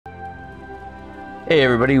Hey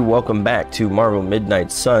everybody, welcome back to Marvel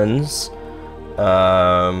Midnight Suns.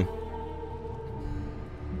 Let's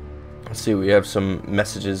see, we have some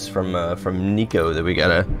messages from Nico that we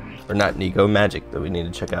gotta, or not Nico, Magic, that we need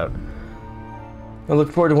to check out. I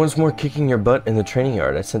look forward to once more kicking your butt in the training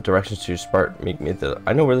yard. I sent directions to your Spart.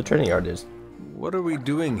 I know where the training yard is. What are we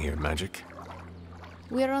doing here, Magic?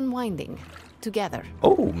 We're unwinding together.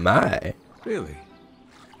 Oh my! Really?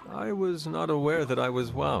 I was not aware that I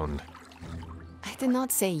was wound. I did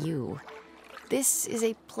not say you. This is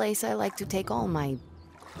a place I like to take all my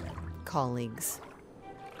colleagues.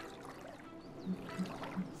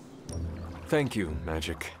 Thank you,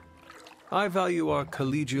 Magic. I value our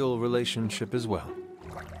collegial relationship as well.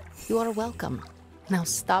 You are welcome. Now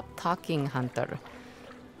stop talking, Hunter.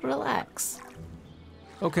 Relax.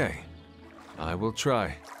 Okay, I will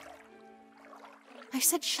try. I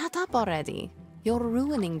said shut up already. You're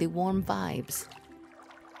ruining the warm vibes.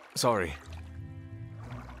 Sorry.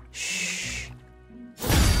 Shh.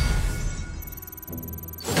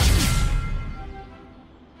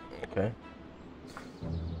 Okay.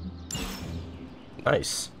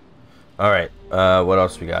 Nice. Alright, what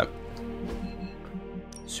else we got?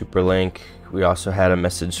 Super Link. We also had a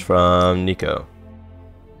message from Nico.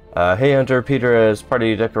 Hey Hunter, Peter has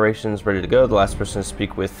party decorations ready to go. The last person to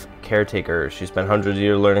speak with Caretaker. She spent hundreds of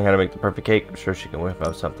years learning how to make the perfect cake. I'm sure she can whip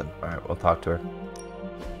out something. Alright, we'll talk to her.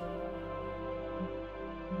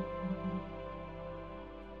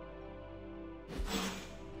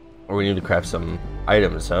 Or we need to craft some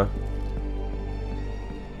items, huh?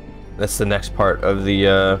 That's the next part of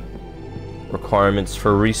the requirements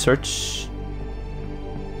for research.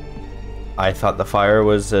 I thought the fire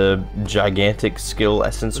was a gigantic skill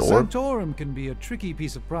essence The orb. Sanctorum can be a tricky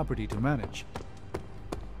piece of property to manage.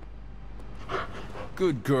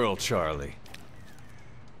 Good girl, Charlie.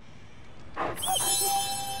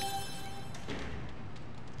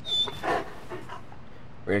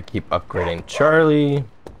 We're gonna keep upgrading Charlie.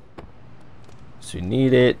 So we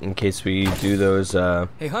need it in case we do those,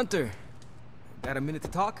 Hey Hunter, got a minute to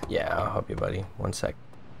talk? Yeah, I'll help you, buddy. One sec.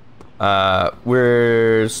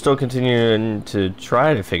 We're still continuing to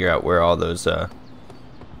try to figure out where all those,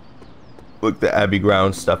 look, the Abbey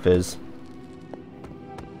Ground stuff is.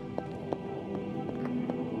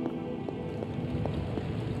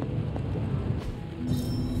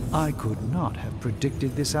 I could not have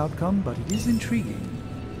predicted this outcome, but it is intriguing.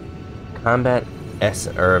 Combat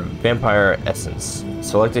Essence, or Vampire Essence.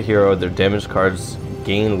 Select a hero, their damage cards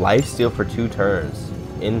gain lifesteal for 2 turns.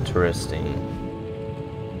 Interesting.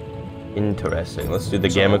 Interesting. Let's do the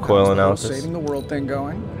gamma coil analysis. Saving the world thing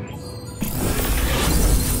going.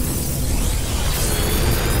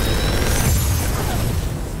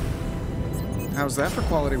 How's that for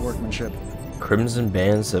quality workmanship? Crimson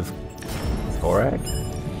Bands of Thorak?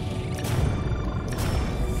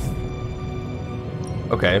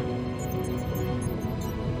 Okay.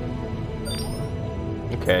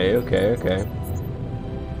 Okay.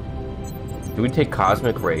 Do we take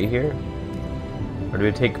Cosmic Ray here? Or do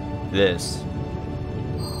we take this?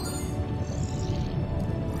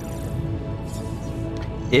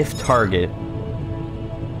 If target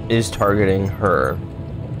is targeting her,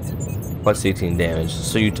 plus 18 damage,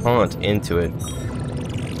 so you taunt into it.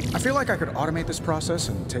 I feel like I could automate this process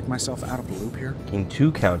and take myself out of the loop here. Gain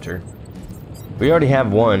 2 counter. We already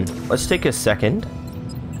have 1. Let's take a second,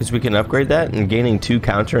 because we can upgrade that, and gaining 2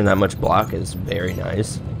 counter and that much block is very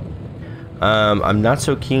nice. I'm not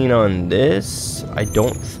so keen on this. I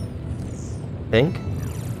don't think.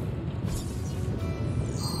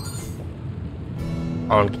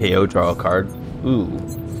 On KO, draw a card. Ooh.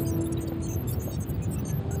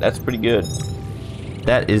 That's pretty good.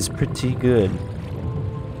 That is pretty good.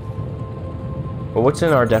 But what's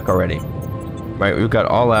in our deck already? Right, we've got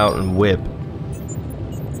All Out and Whip.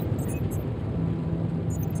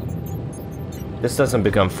 This doesn't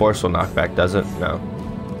become forceful knockback, does it? No.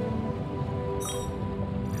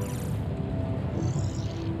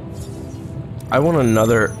 I want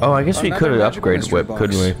another... Oh, I guess we could have upgraded Whip,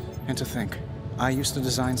 couldn't we? And to think, I used to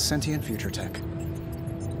design sentient future tech.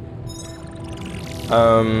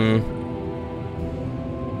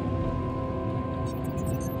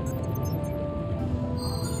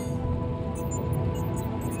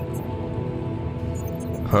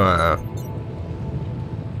 Huh.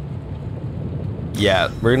 Yeah,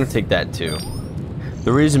 we're gonna take that too.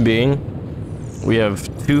 The reason being, we have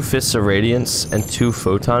 2 Fists of Radiance and 2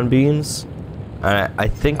 Photon Beams. I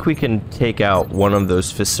think we can take out one of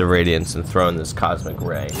those Fists of Radiance and throw in this Cosmic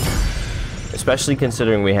Ray. Especially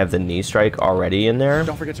considering we have the Knee Strike already in there.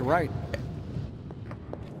 Don't forget to write.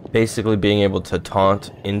 Basically being able to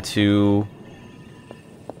taunt into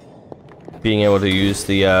being able to use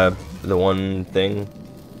the one thing.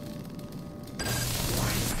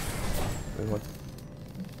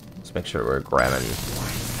 Let's make sure we're grabbing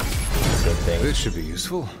a good thing. This should be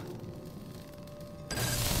useful.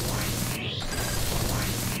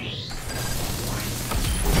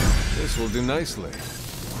 This will do nicely.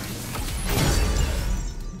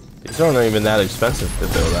 These aren't even that expensive to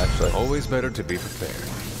build, actually. Always better to be prepared.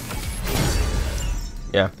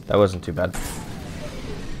 Yeah, that wasn't too bad.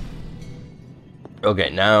 Okay,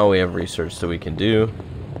 now we have research that we can do.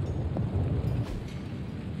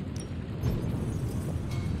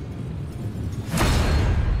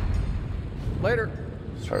 Later.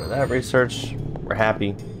 Started that research. We're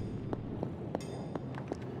happy.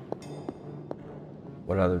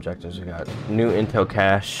 What other objectives we got? New intel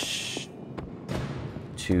cache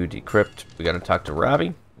to decrypt. We gotta talk to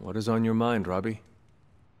Robbie. What is on your mind, Robbie?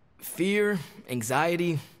 Fear,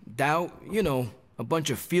 anxiety, doubt, you know, a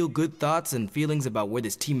bunch of feel-good thoughts and feelings about where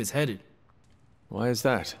this team is headed. Why is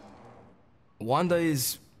that? Wanda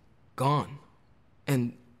is gone,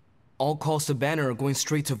 and all calls to Banner are going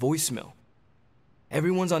straight to voicemail.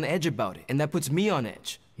 Everyone's on edge about it, and that puts me on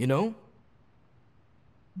edge, you know?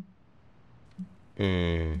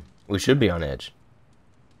 We should be on edge.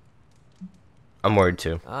 I'm worried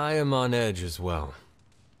too. I am on edge as well.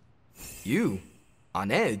 You?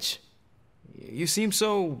 On edge? You seem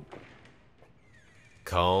so...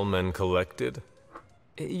 Calm and collected?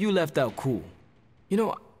 You left out cool. You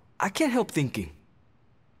know, I can't help thinking.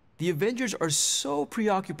 The Avengers are so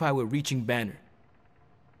preoccupied with reaching Banner.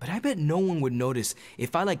 But I bet no one would notice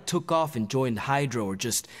if I like took off and joined Hydra or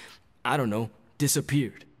just, I don't know,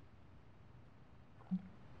 disappeared.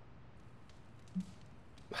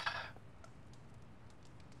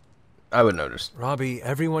 I would notice. Robbie,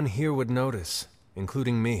 everyone here would notice,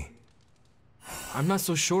 including me. I'm not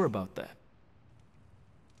so sure about that.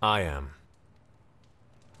 I am.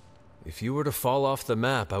 If you were to fall off the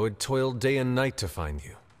map, I would toil day and night to find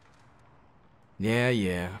you.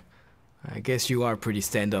 Yeah. I guess you are pretty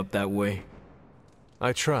stand-up that way.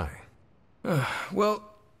 I try. Well,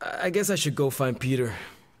 I guess I should go find Peter.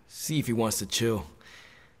 See if he wants to chill.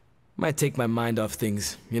 Might take my mind off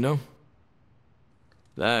things, you know?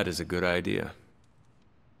 That is a good idea.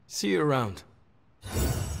 See you around.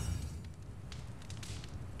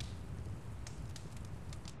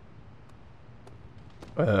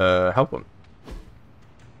 Help him.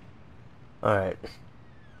 Alright.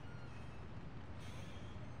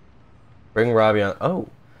 Bring Robbie on. Oh,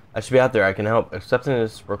 I should be out there. I can help. Accepting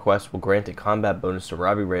this request will grant a combat bonus to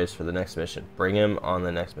Robbie Reyes for the next mission. Bring him on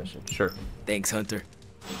the next mission. Sure. Thanks, Hunter.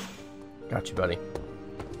 Got you, buddy.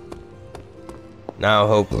 Now,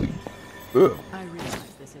 hopefully. Ugh. I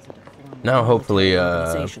realize this isn't a formal Now, hopefully,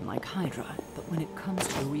 organization like Hydra, but when it comes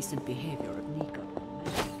to the recent behavior of Nico,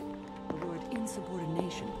 the word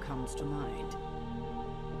insubordination comes to mind.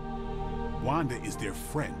 Wanda is their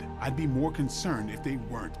friend. I'd be more concerned if they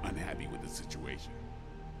weren't unhappy with the situation.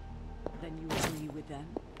 Then you agree with them?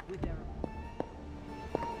 With their...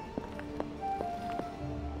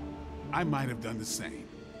 I might have done the same.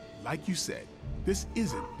 Like you said, this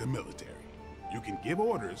isn't the military. You can give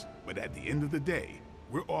orders, but at the end of the day,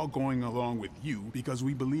 we're all going along with you because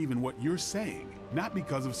we believe in what you're saying, not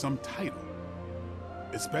because of some title.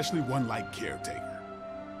 Especially one like caretaker.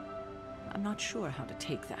 I'm not sure how to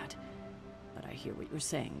take that, but I hear what you're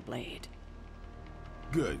saying, Blade.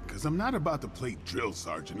 Good, because I'm not about to play drill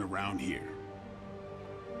sergeant around here.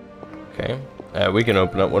 Okay. We can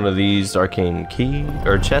open up one of these arcane key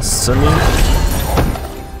or chests. I mean,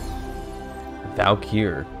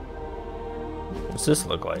 Valkyr. What's this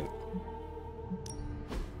look like?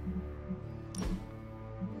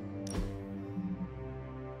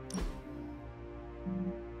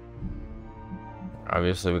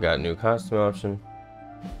 Obviously, we got a new costume option.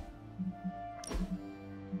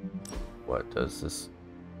 What does this?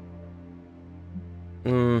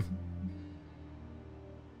 I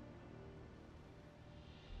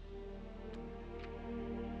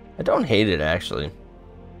don't hate it, actually.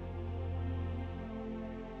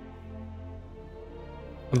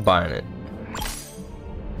 I'm buying it.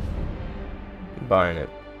 I'm buying it.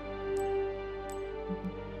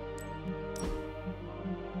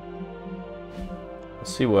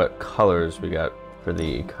 Let's see what colors we got for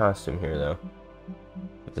the costume here, though.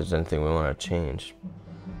 If there's anything we want to change.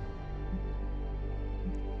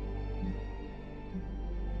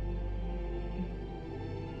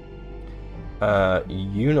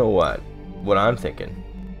 You know what? What I'm thinking.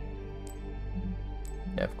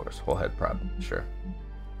 Yeah, of course, whole head prop, sure.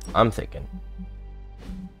 I'm thinking.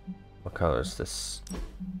 What color is this?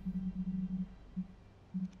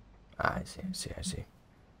 Ah, I see.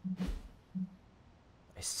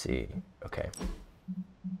 I see. Okay.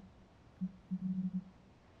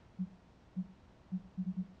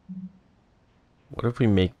 What if we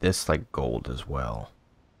make this like gold as well?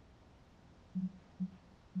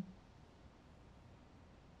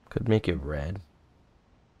 Could make it red.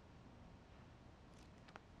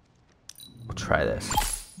 We'll try this.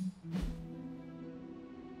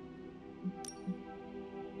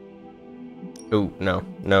 Oh, no.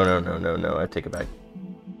 No. I take it back.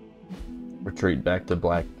 Retreat back to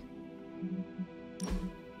black.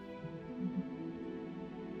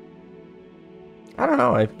 I don't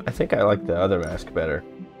know. I think I like the other mask better.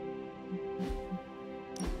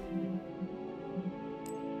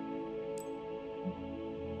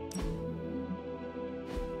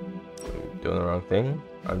 Doing the wrong thing?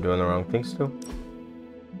 I'm doing the wrong thing still?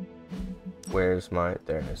 Where's my...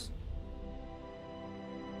 There it is.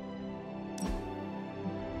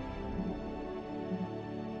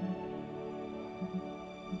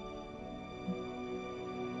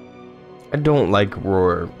 I don't like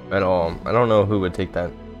Roar at all. I don't know who would take that.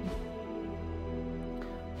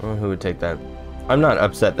 I don't know who would take that. I'm not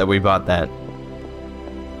upset that we bought that.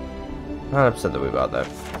 Not upset that we bought that.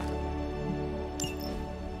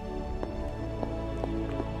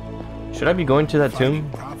 Should I be going to that tomb?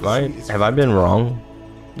 Have I been wrong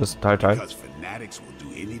this entire time? Because fanatics will do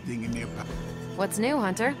anything in their power. What's new,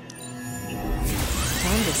 Hunter?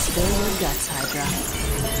 Time to spill your guts, Hydra.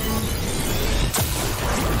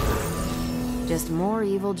 Just more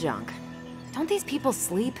evil junk. Don't these people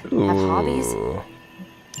sleep? Have hobbies?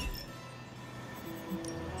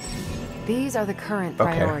 These are the current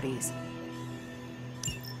priorities.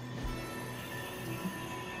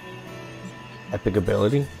 Epic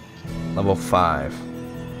ability? Level 5.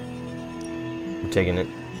 I'm taking it.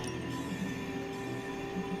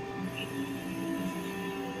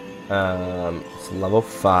 It's level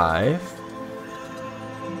 5.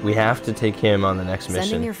 We have to take him on the next mission.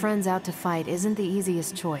 Sending your friends out to fight isn't the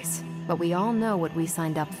easiest choice, but we all know what we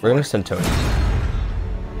signed up for. We're gonna send Tony.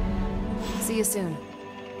 See you soon.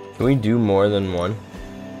 Can we do more than one?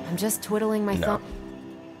 I'm just twiddling my thumb.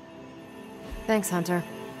 Thanks, Hunter.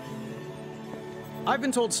 I've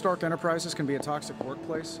been told Stark Enterprises can be a toxic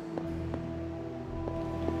workplace.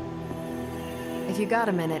 If you got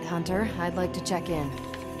a minute, Hunter, I'd like to check in.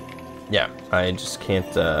 Yeah, I just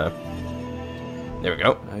can't, there we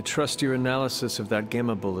go. I trust your analysis of that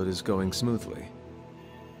gamma bullet is going smoothly.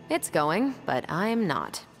 It's going, but I'm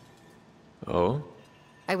not. Oh?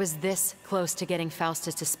 I was this close to getting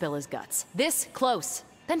Faustus to spill his guts. This close.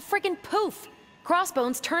 Then friggin' poof!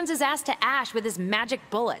 Crossbones turns his ass to ash with his magic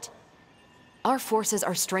bullet. Our forces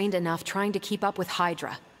are strained enough trying to keep up with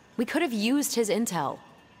Hydra. We could have used his intel.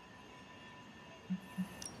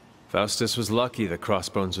 Faustus was lucky that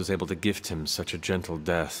Crossbones was able to gift him such a gentle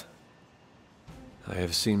death. I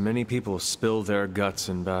have seen many people spill their guts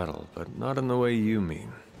in battle, but not in the way you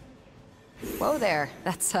mean. Whoa there,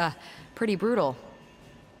 that's, pretty brutal.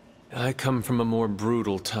 I come from a more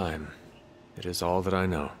brutal time. It is all that I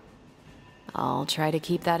know. I'll try to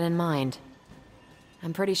keep that in mind.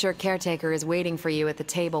 I'm pretty sure Caretaker is waiting for you at the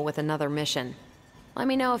table with another mission. Let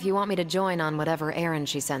me know if you want me to join on whatever errand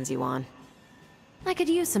she sends you on. I could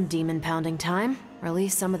use some demon pounding time,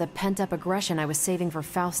 release some of the pent-up aggression I was saving for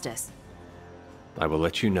Faustus. I will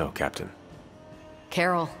let you know, Captain.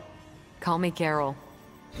 Carol. Call me Carol.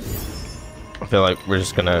 I feel like we're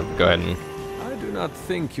just gonna go ahead and I do not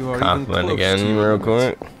think you are compliment even close again to real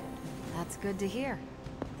quick. That's good to hear.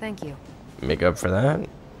 Thank you. Make up for that.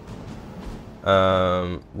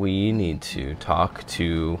 We need to talk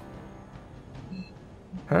to...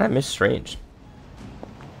 How did I miss Strange?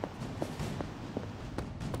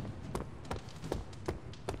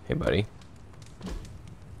 Hey, buddy.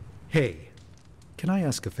 Hey, can I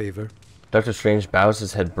ask a favor? Dr. Strange bows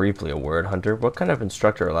his head briefly. A word, Hunter. What kind of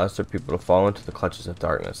instructor allows their people to fall into the clutches of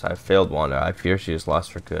darkness? I have failed Wanda. I fear she is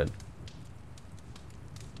lost for good.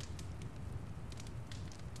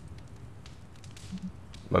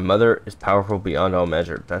 My mother is powerful beyond all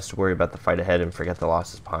measure. Best to worry about the fight ahead and forget the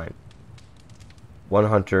losses behind. 1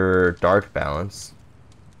 Hunter dark balance.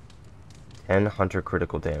 10 Hunter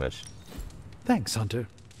critical damage. Thanks, Hunter.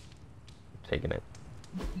 Taking it.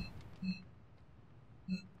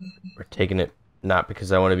 We're taking it not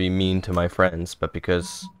because I want to be mean to my friends, but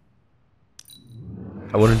because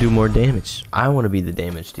I want to do more damage. I want to be the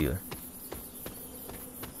damage dealer.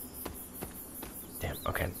 Damn,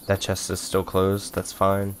 okay. That chest is still closed. That's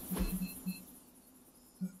fine.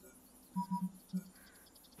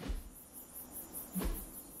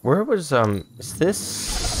 Where was, is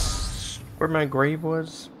this where my grave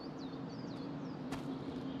was?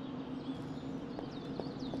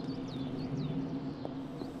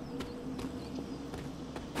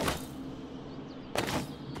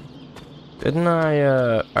 Didn't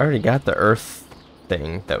I already got the earth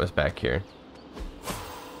thing that was back here.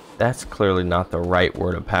 That's clearly not the right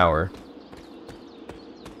word of power.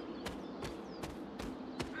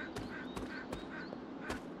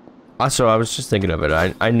 Also, I was just thinking of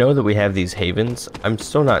it. I know that we have these havens. I'm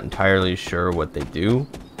still not entirely sure what they do.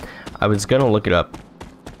 I was gonna look it up,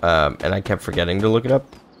 and I kept forgetting to look it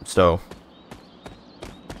up. So,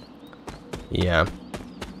 yeah.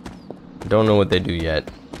 Don't know what they do yet,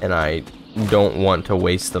 and I don't want to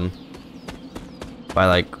waste them by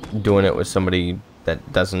like doing it with somebody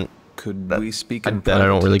that doesn't. Could we speak in that I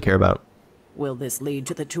don't really care about. Will this lead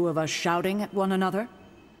to the two of us shouting at one another?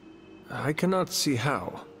 I cannot see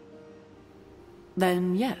how.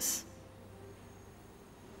 Then yes.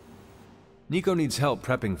 Nico needs help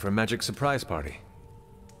prepping for a magic surprise party.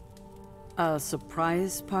 A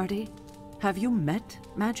surprise party? Have you met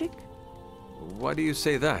Magic? Why do you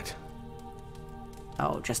say that?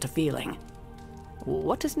 Oh, just a feeling.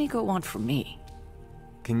 What does Nico want from me?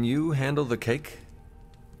 Can you handle the cake?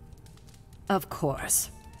 Of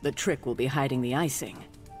course. The trick will be hiding the icing.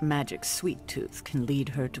 Magic's sweet tooth can lead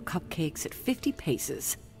her to cupcakes at 50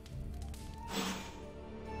 paces.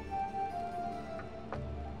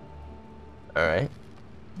 Alright.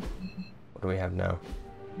 What do we have now?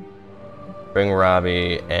 Bring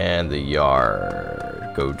Robbie and the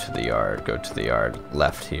yard. Go to the yard. Go to the yard.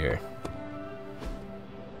 Left here.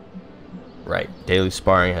 Right. Daily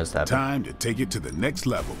sparring has happened. Time to take it to the next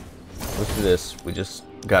level. Look at this. We just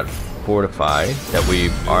got fortified that we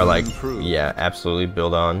are like, yeah, absolutely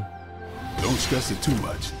build on. Don't stress it too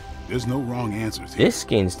much. There's no wrong answers here. This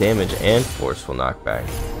gains damage and forceful knockback.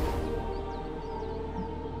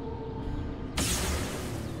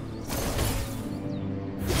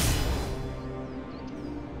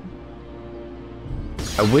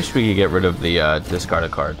 I wish we could get rid of the discard a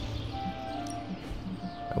card.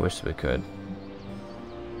 I wish we could.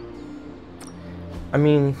 I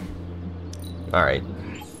mean, alright.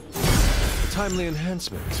 A timely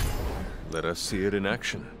enhancement. Let us see it in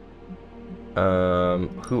action.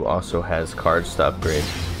 Who also has cards to upgrade?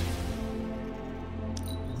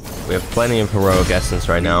 We have plenty of heroic essence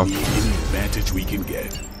right now. Any advantage we can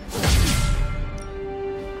get.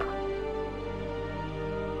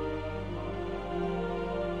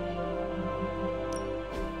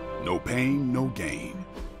 No pain, no gain.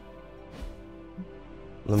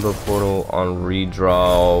 Limbo portal on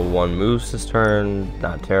redraw. One moves this turn.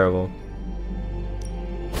 Not terrible.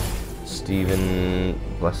 Steven,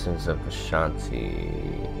 Blessings of Ashanti.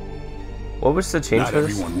 What was the change for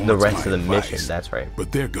this? The rest of the mission. That's right.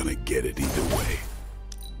 But they're gonna get it either way.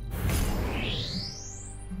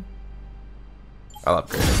 I'll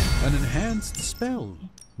upgrade it. An enhanced spell.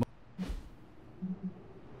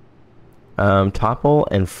 Topple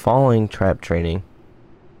and falling trap training.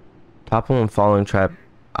 Topple and falling trap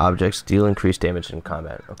objects deal increased damage in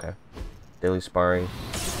combat. Okay. Daily sparring.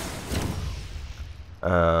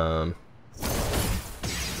 Who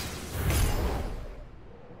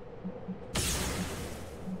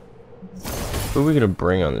are we gonna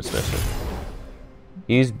bring on this mission?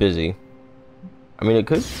 He's busy. I mean, it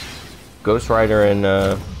could. Ghost Rider and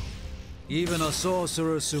Even a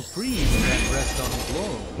sorcerer supreme can rest on his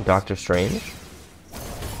laurels. Doctor Strange.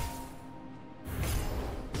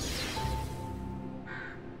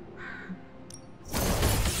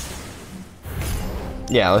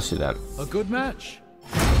 Yeah, let's do that. A good match.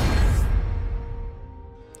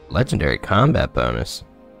 Legendary combat bonus.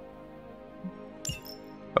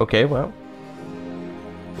 Okay, well,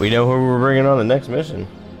 we know who we're bringing on the next mission.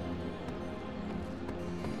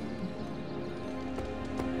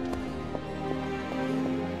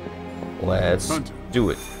 Let's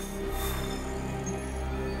do it.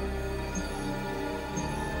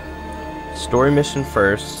 Story mission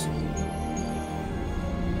first.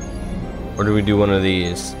 Or do we do one of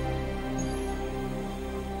these?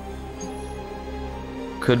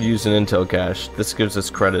 Could use an intel cache. This gives us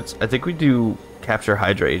credits. I think we do capture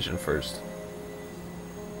Hydra agent first.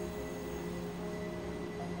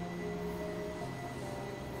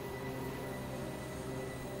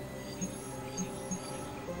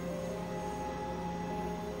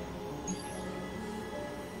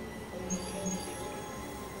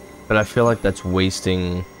 But I feel like that's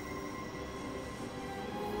wasting.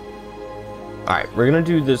 Alright, we're gonna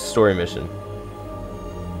do this story mission.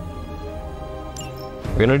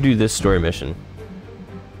 We're gonna do this story mission.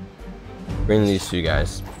 Bring these two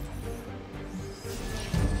guys.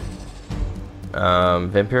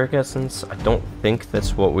 Vampiric Essence, I don't think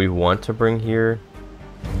that's what we want to bring here.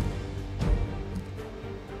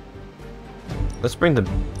 Let's bring the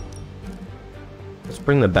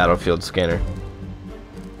battlefield scanner.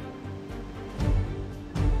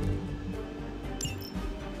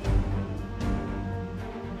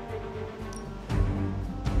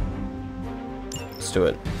 close to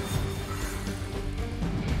it.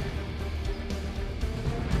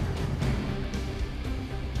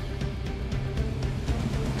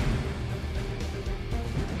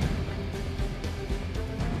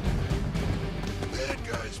 Bad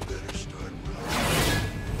guys better start running.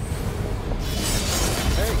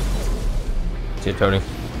 See you, Tony.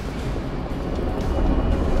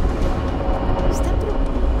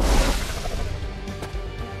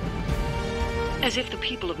 As if the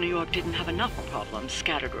people of New York didn't have enough problems,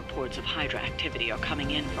 scattered reports of Hydra activity are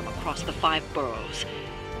coming in from across the 5 boroughs.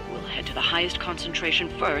 We'll head to the highest concentration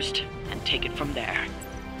first and take it from there.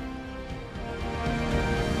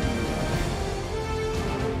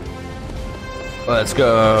 Let's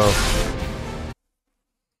go.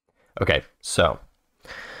 Okay, so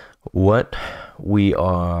what we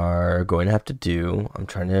are going to have to do, I'm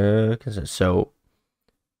trying to consider. So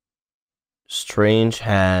Strange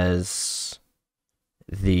has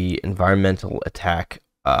the environmental attack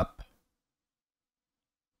up,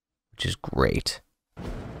 which is great.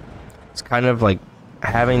 It's kind of like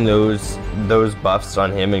having those buffs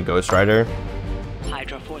on him and Ghost Rider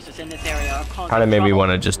Hydra forces in this area are causing kind of made me trouble.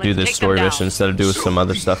 want to just do Let's this take story them mission down. instead of doing some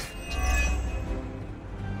other stuff.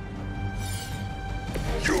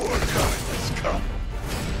 Your time has come.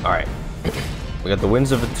 Alright. We got the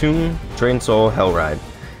Winds of Atum, Drain Soul, Hellride.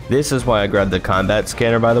 This is why I grabbed the combat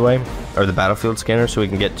scanner, by the way, or the battlefield scanner, so we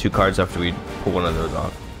can get 2 cards after we pull one of those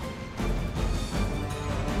off.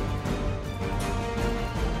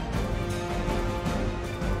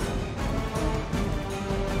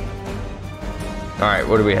 Alright,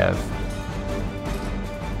 what do we have?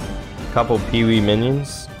 Couple Pee-wee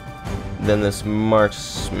minions. Then this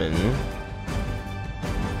marksman,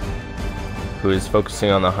 who is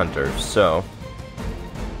focusing on the hunter. So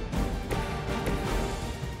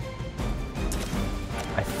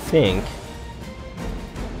I think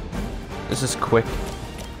this is quick.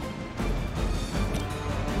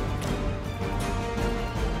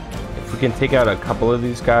 If we can take out a couple of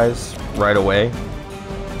these guys right away,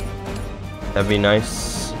 that'd be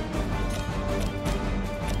nice.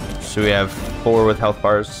 So we have 4 with health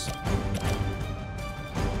bars.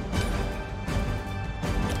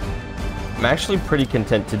 I'm actually pretty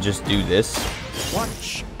content to just do this.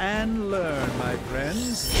 Watch and learn, my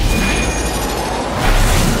friends.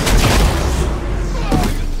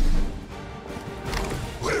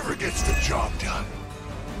 Whatever gets the job done.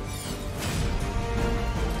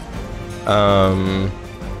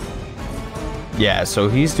 Yeah, so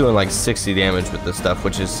he's doing like 60 damage with this stuff,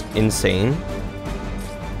 which is insane.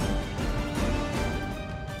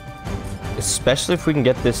 Especially if we can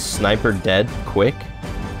get this sniper dead quick.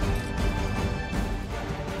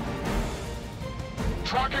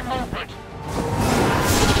 Tracking movement.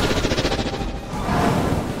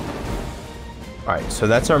 Alright, so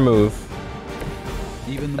that's our move.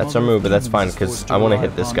 Even the That's our mother of move, but that's demons fine, is 'cause forced I wanna rely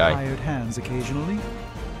hit this upon guy. hired hands occasionally.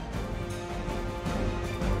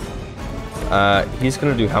 He's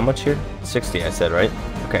gonna do how much here? 60, I said, right?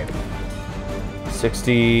 Okay.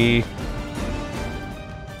 60.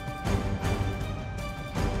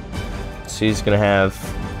 So he's gonna have...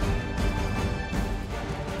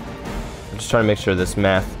 I'm just trying to make sure this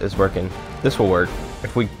math is working. This will work.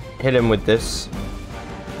 If we hit him with this...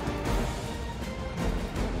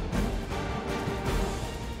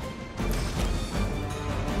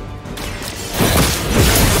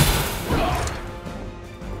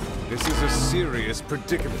 This is a serious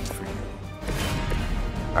predicament for you.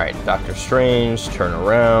 Alright, Doctor Strange, turn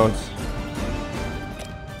around.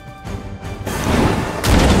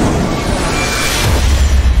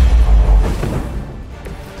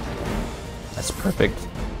 That's perfect.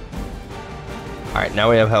 Alright, now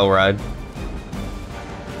we have Hellride.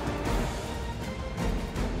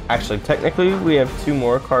 Actually, technically, we have 2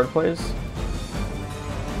 more card plays.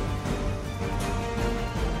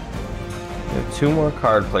 We have 2 more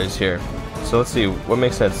card plays here. So let's see, what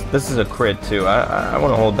makes sense? This is a crit too. I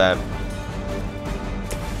want to hold that.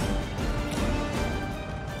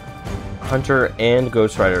 Hunter and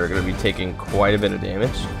Ghost Rider are going to be taking quite a bit of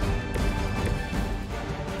damage.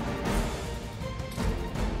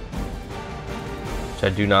 Which I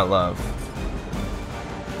do not love.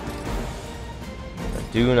 I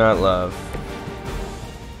do not love.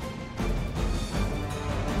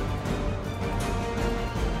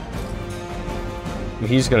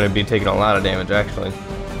 He's going to be taking a lot of damage, actually.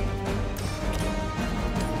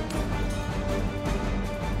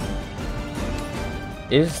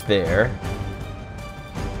 Is there...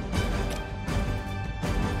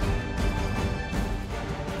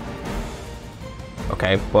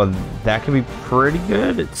 Okay, well, that could be pretty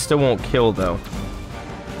good. It still won't kill, though.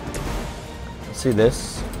 Let's see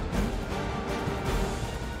this.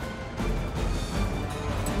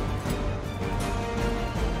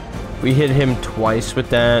 We hit him twice with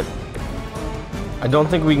that. I don't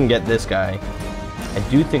think we can get this guy. I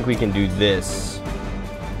do think we can do this.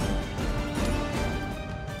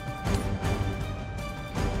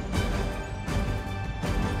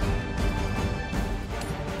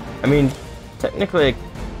 I mean, technically,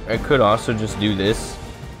 I could also just do this.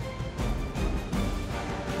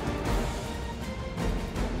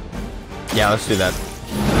 Yeah, let's do that.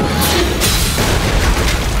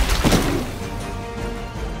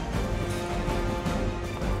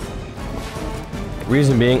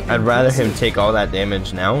 Reason being, I'd rather him take all that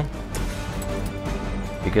damage now.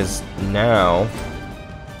 Because now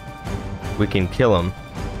we can kill him.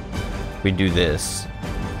 We do this.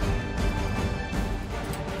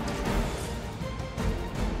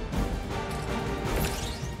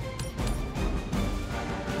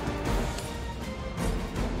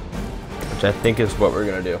 Which I think is what we're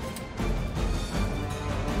gonna do.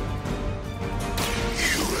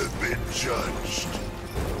 You have been judged.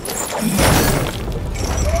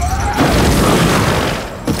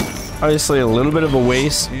 Obviously a little bit of a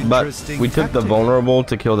waste, but we took the vulnerable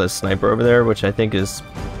to kill that sniper over there, which I think is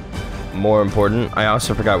more important. I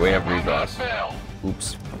also forgot we have redraws.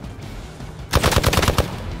 Oops.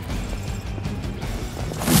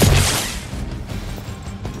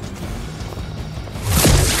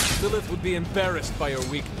 Lilith would be embarrassed by your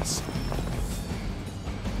weakness.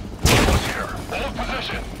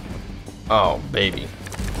 Oh, baby.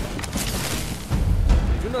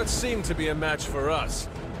 They do not seem to be a match for us.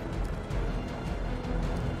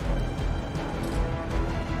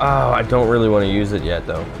 Oh, I don't really want to use it yet,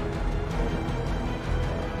 though.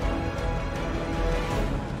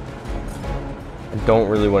 I don't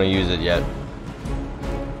really want to use it yet.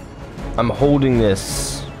 I'm holding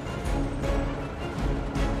this.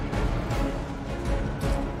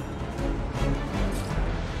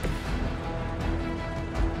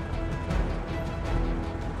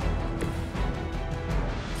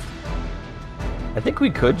 I think we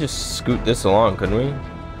could just scoot this along, couldn't we?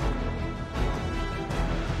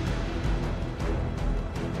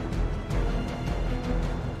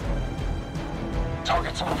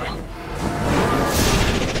 Target's moving.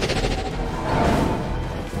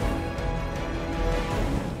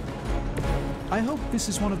 I hope this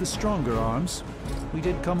is one of the stronger arms. We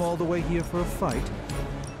did come all the way here for a fight.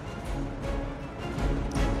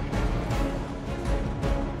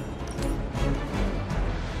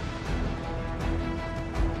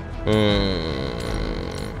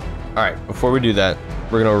 Alright, before we do that,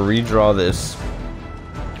 we're gonna redraw this.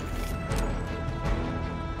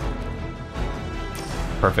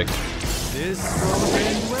 Perfect. This will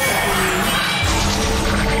end well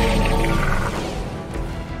for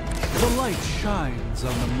you. The light shines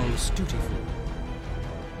on the most dutiful.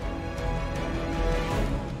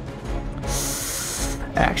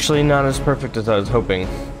 Actually, not as perfect as I was hoping.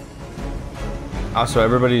 Also,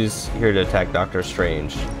 everybody's here to attack Doctor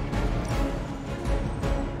Strange.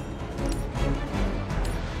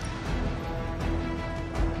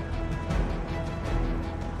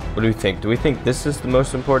 What do we think? Do we think this is the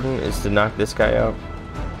most important, is to knock this guy out?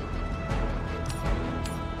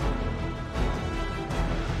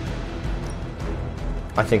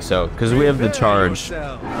 I think so, because we have the charge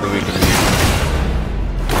that we can use.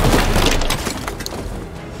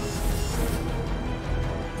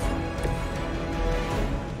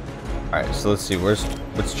 Alright, so let's see,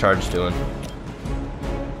 what's charge doing?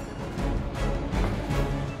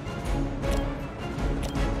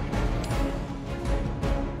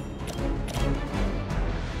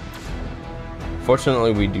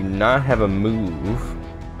 Fortunately, we do not have a move.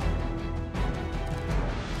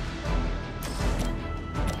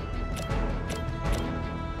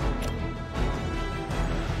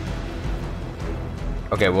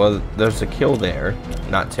 Okay, well, there's a kill there.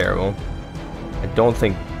 Not terrible. I don't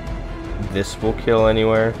think this will kill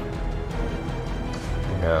anywhere.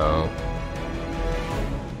 No.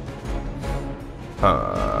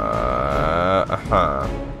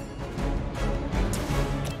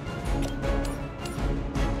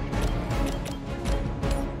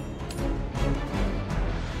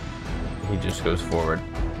 He just goes forward.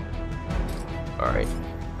 Alright.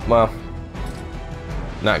 Well,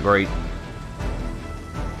 not great.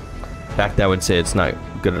 In fact, I would say it's not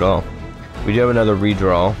good at all. We do have another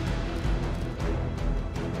redraw.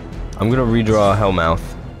 I'm gonna redraw Hellmouth.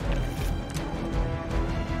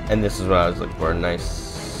 And this is what I was looking for. Nice.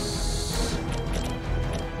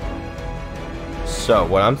 So,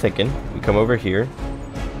 what I'm thinking, we come over here,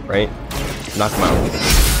 right? Knock him out.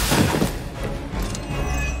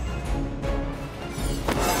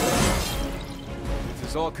 This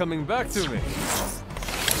is all coming back to me.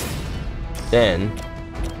 Then,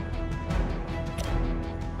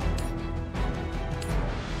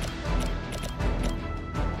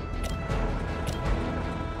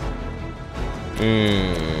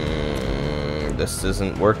 This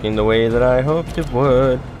isn't working the way that I hoped it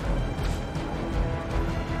would.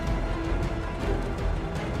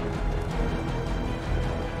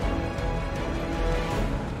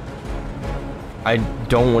 I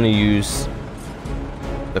don't want to use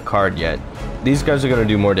the card yet. These guys are going to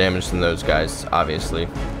do more damage than those guys, obviously.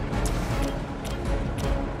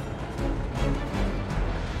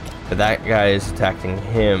 But that guy is attacking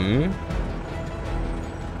him.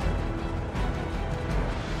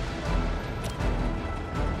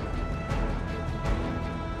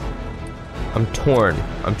 I'm torn.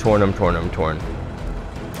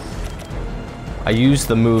 I used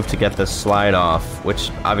the move to get the slide off,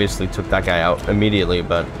 which obviously took that guy out immediately,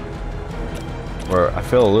 but I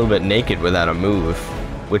feel a little bit naked without a move,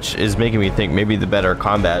 which is making me think maybe the better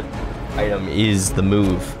combat item is the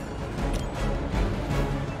move.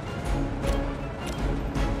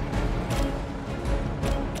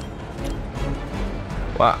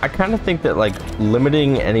 Well, I kind of think that, like,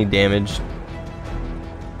 limiting any damage...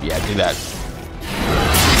 Yeah, do that.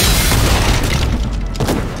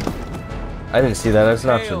 I didn't see that as an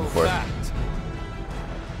option before.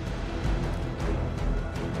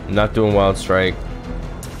 I'm not doing Wild Strike.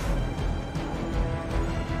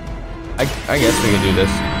 I guess we can do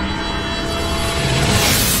this.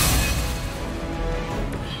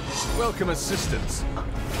 Welcome assistance.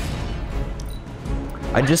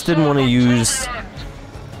 I just didn't want to use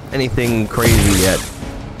anything crazy yet.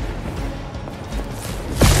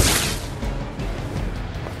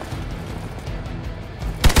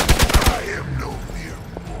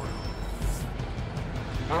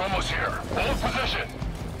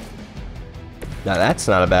 Now that's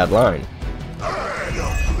not a bad line. I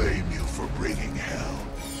don't blame you for bringing hell.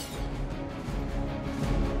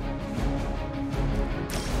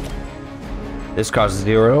 This costs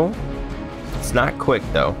 0. It's not quick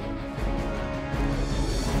though.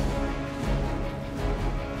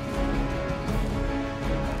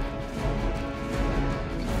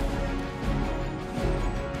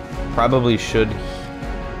 Probably should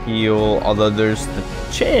heal, although there's the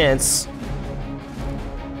chance.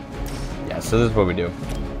 So this is what we do.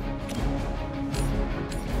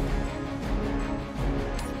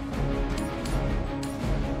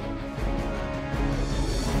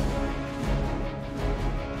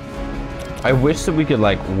 I wish that we could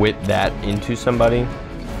like whip that into somebody.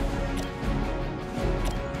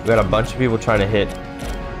 We got a bunch of people trying to hit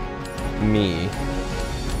me.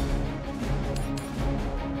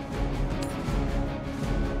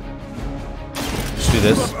 Let's do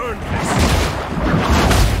this.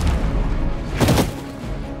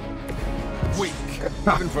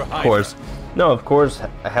 Of course. No, of course,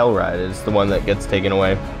 Hellride is the one that gets taken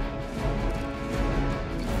away.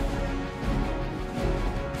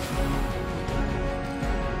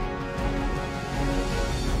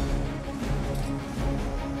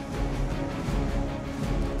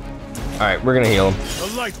 Alright, we're gonna heal him.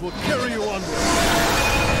 The light will carry you onward.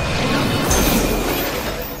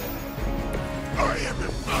 I am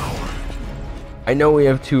empowered. I know we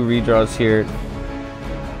have 2 redraws here,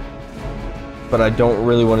 but I don't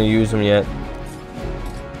really want to use them yet.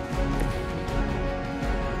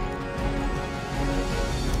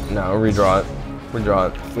 No, redraw it.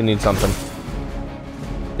 Redraw it. We need something.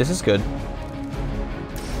 This is good.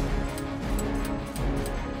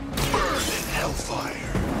 Burn in hellfire.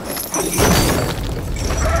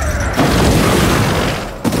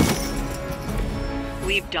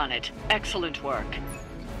 We've done it. Excellent work.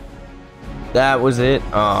 That was it.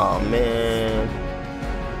 Oh man.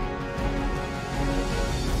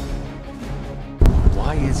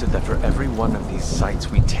 Why is it that for every one of these sites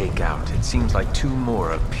we take out, it seems like 2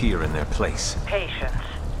 more appear in their place? Patience.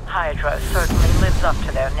 Hydra certainly lives up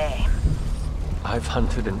to their name. I've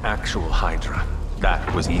hunted an actual Hydra.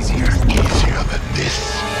 That was easier. Easier than this.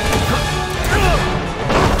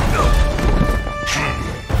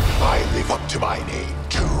 I live up to my name,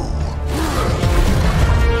 too.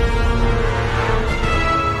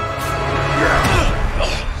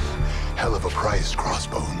 Hell of a price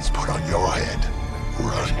Crossbones put on your head.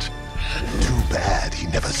 Runt. Too bad he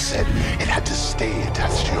never said it had to stay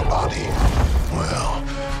attached to your body. Well,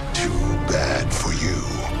 too bad for you.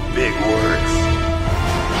 Big words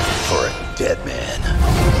for a dead man.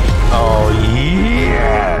 Oh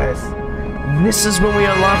yes! This is when we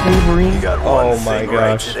unlock Wolverine. You got one oh my thing gosh!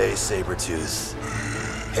 right today, Sabretooth.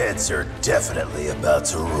 Heads are definitely about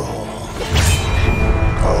to roll.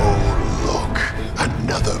 Oh, look.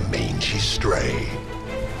 Another mangy stray.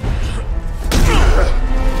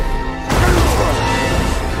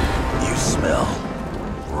 You smell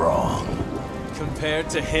wrong. Compared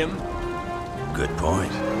to him? Good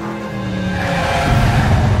point.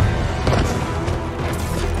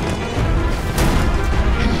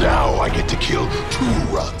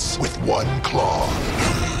 one claw.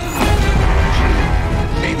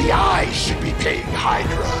 Maybe I should be paying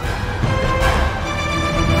Hydra.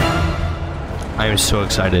 I am so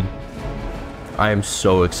excited. I am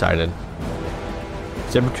so excited.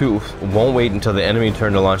 Zebra 2 won't wait until the enemy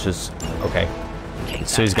turn to launch his... Okay.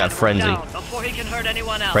 So he's got Frenzy. Before he can hurt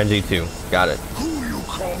anyone else. Frenzy 2. Got it. Who you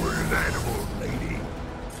calling an animal, lady?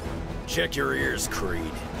 Check your ears,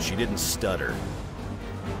 Creed. She didn't stutter.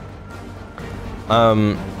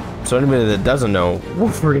 So anybody that doesn't know,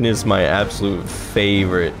 Wolverine is my absolute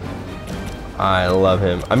favorite. I love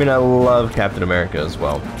him. I mean, I love Captain America as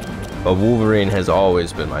well, but Wolverine has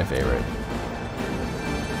always been my favorite.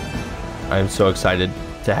 I'm so excited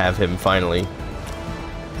to have him finally.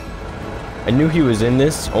 I knew he was in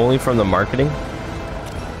this only from the marketing,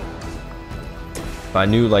 but I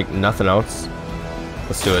knew like nothing else.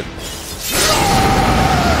 Let's do it.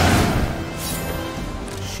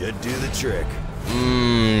 Should do the trick.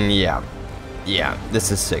 Yeah. Yeah,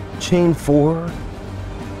 this is sick. Chain 4?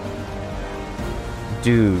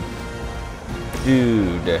 Dude.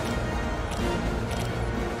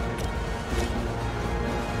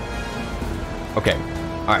 Okay.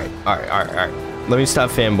 Alright. Let me stop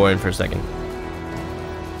fanboying for a second.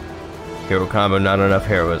 Hero combo, not enough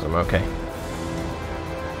heroism. Okay.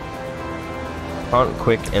 Taunt,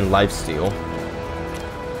 quick, and lifesteal.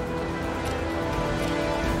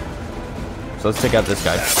 So let's take out this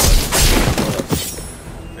guy.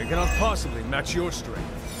 They cannot possibly match your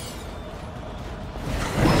strength.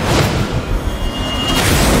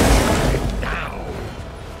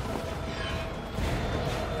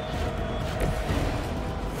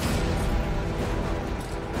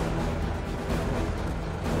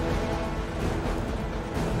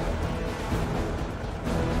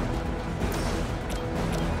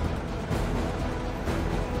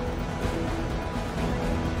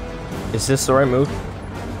 Is this the right move?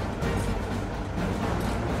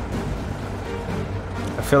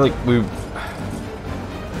 I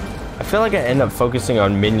feel like I end up focusing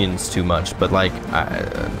on minions too much, but like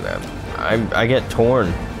I get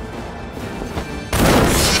torn.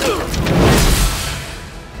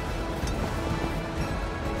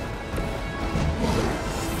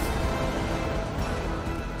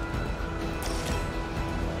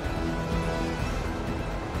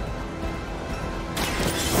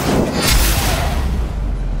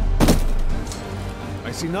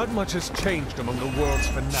 I see not much has changed among the world's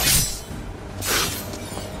fanatics.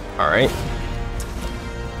 Alright.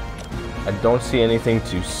 I don't see anything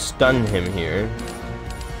to stun him here.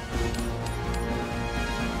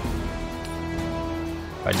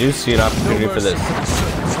 I do see an opportunity for this.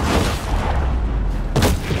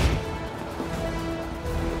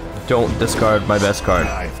 Don't discard my best card.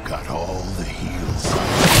 I've got all the heals.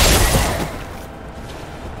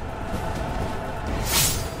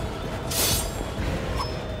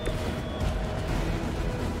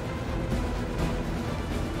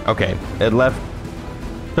 Okay, it left,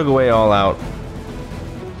 took away all out,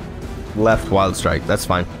 left Wild Strike, that's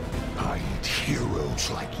fine. I eat heroes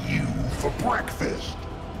like you for breakfast.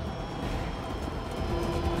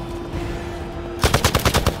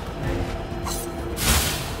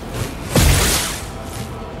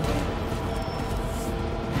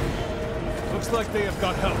 Looks like they have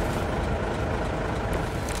got help.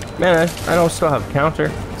 Man, I don't still have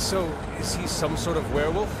counter. So, is he some sort of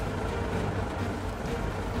werewolf?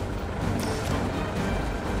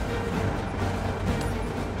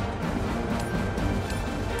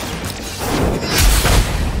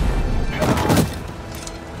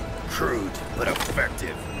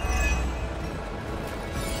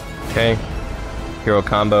 Okay, hero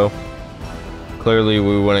combo. Clearly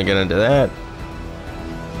we want to get into that.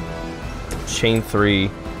 Chain 3.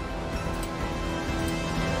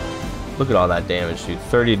 Look at all that damage, dude.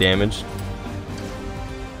 30 damage.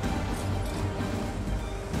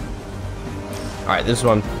 Alright, this is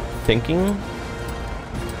what I'm thinking.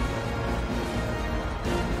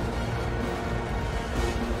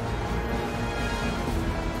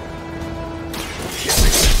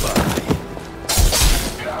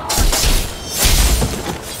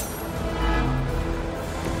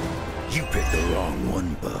 You picked the wrong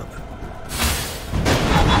one, bub.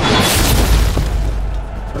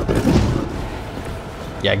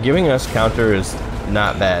 Yeah, giving us counter is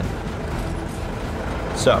not bad.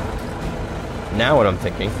 So, now what I'm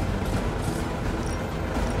thinking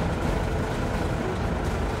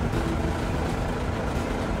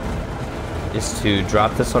is to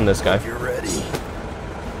drop this on this guy. You're ready.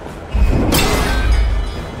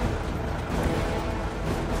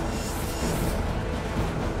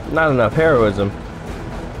 Not enough heroism.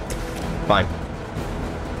 Fine.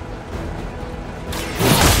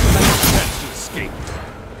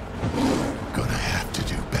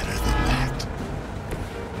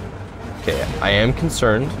 I am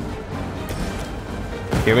concerned.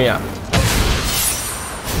 Hear me out.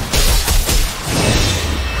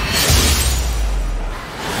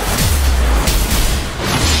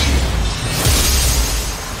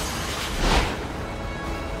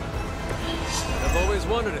 I've always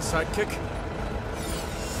wanted a sidekick.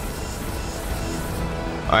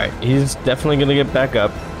 Alright, he's definitely gonna get back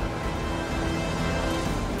up.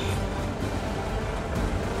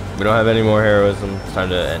 We don't have any more heroism. It's time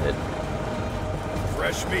to end it.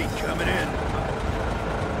 Fresh meat coming in.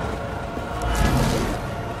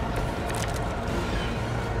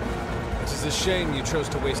 It is a shame you chose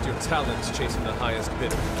to waste your talents chasing the highest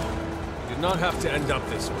bidder. You did not have to end up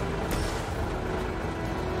this way.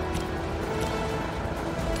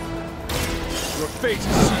 Your fate is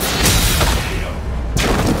sealed.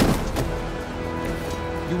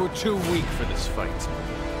 You were too weak for this fight.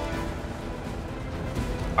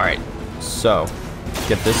 Alright, so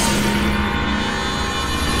get this.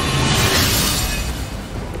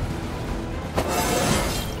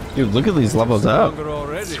 Dude, look at these levels up.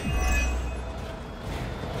 Already.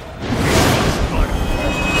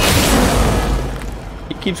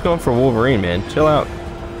 He keeps going for Wolverine, man. Chill out.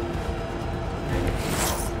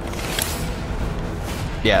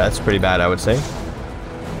 Yeah, that's pretty bad, I would say.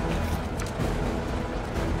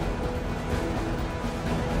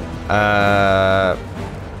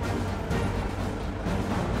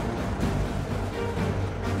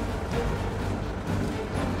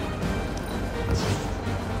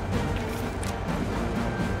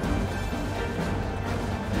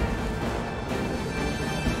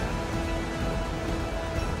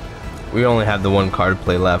 We only have the one card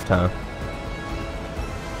play left, huh?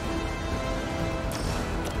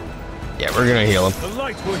 Yeah, we're gonna heal him. The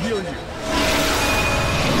light will heal you.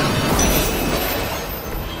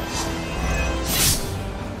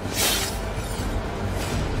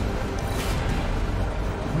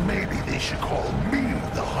 Maybe they should call me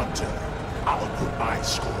the Hunter. I'll put my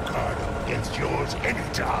scorecard up against yours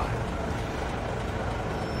anytime.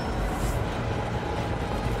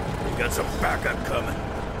 We got some backup coming.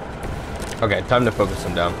 Okay, time to focus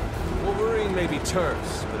him down. Wolverine may be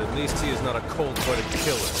terse, but at least he is not a cold-blooded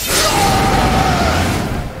killer.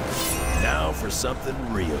 Now for something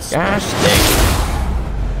real Gosh special.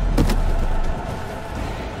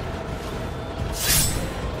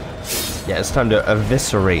 dang. Yeah, it's time to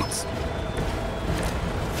eviscerate.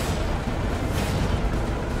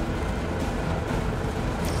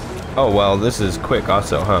 Oh well, this is quick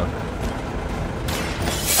also, huh?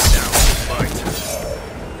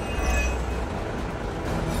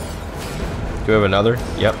 Do we have another?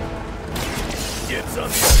 Yep. Get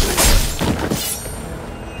some.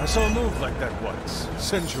 I saw a move like that once,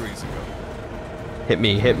 centuries ago. Hit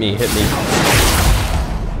me, hit me, hit me.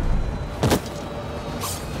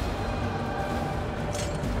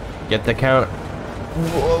 Get the count.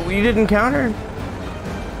 Whoa, you didn't counter?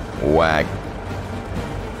 Whack.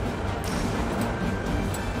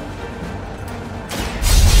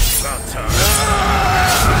 About time.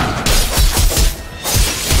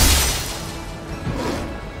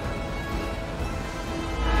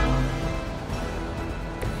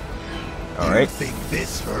 All right. You think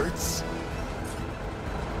this hurts?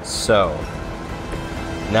 So,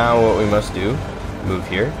 now what we must do, move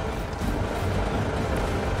here.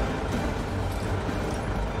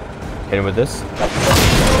 Hit him with this.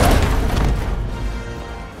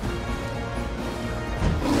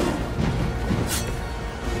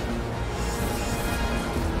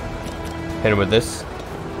 Hit him with this.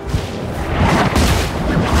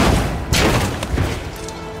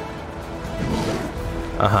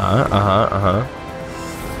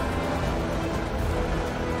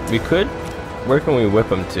 We could. Where can we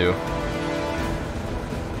whip him to?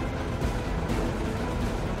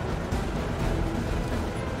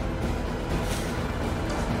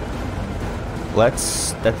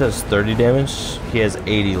 Let's. That does 30 damage. He has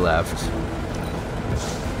 80 left.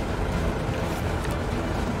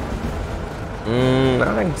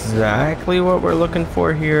 Not exactly what we're looking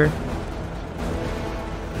for here.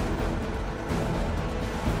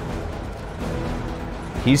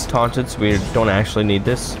 He's taunted, so we don't actually need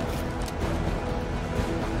this.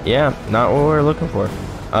 Yeah, not what we're looking for.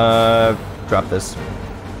 Drop this.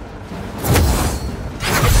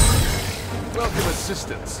 Welcome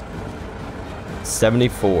assistance.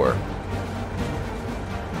 74.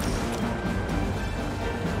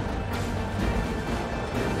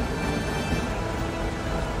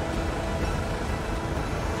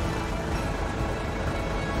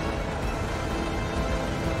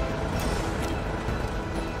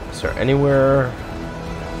 Is there anywhere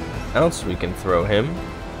else we can throw him?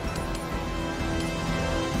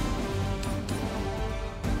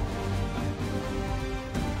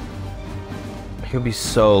 He'll be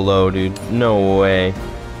so low, dude. No way.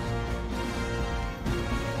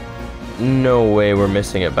 No way we're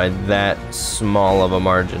missing it by that small of a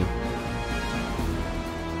margin.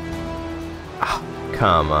 Oh,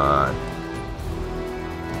 come on.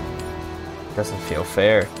 Doesn't feel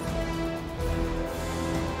fair.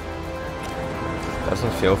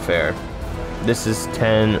 Doesn't feel fair. This is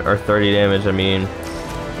 10 or 30 damage, I mean.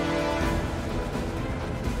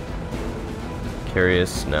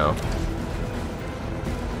 Curious, no.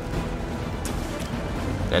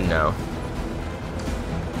 And no.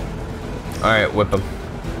 Alright, whip him.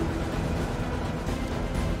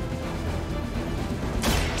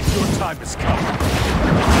 Your time has come.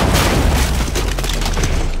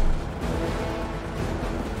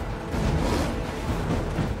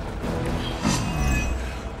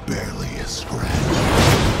 Barely a scratch.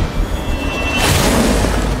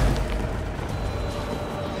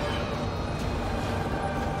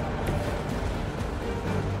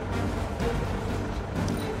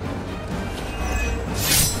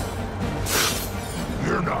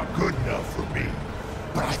 You're not good enough for me,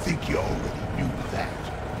 but I think you already knew that.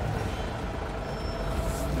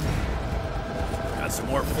 Got some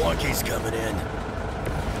more flunkies coming in.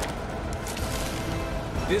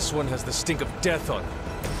 This one has the stink of death on it.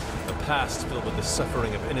 A past filled with the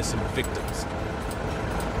suffering of innocent victims.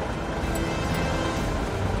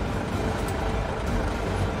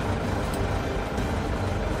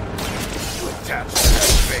 Attached to that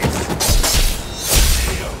face.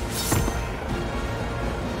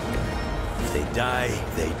 If they die,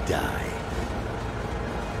 they die.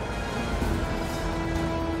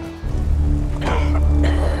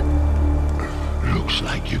 Looks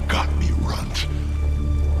like you got me, Runt.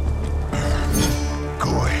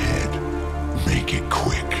 Go ahead. Make it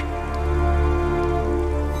quick.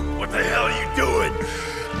 What the hell are you doing?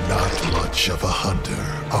 Not much of a hunter,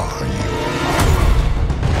 are you?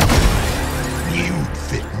 You'd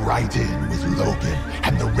fit right in with Logan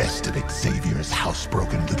and the rest of Xavier's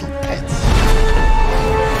housebroken little pets.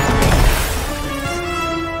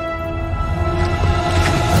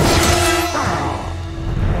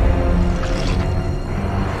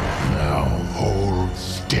 Now hold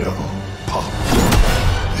still, pup.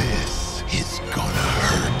 This is gonna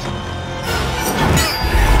hurt.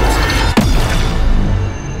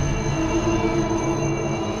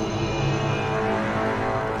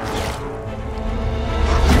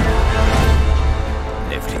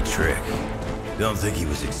 Nifty trick. Don't think he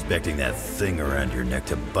was expecting that thing around your neck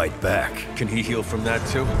to bite back. Can he heal from that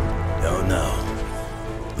too? Don't know.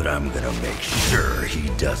 But I'm gonna make sure he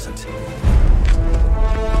doesn't.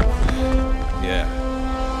 Yeah.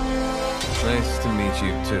 Nice to meet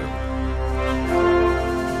you too.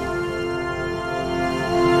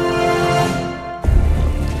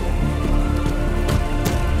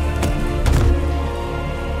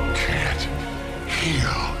 Can't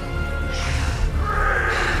heal.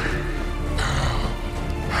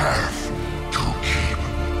 Have to keep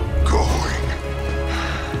going.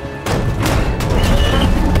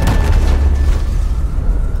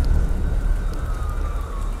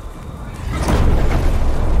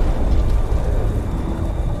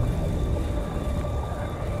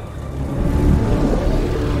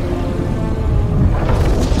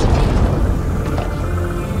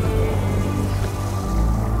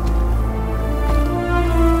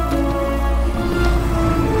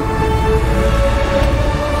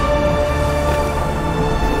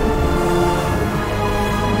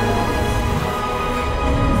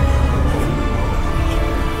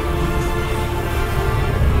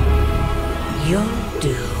 You'll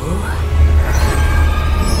do.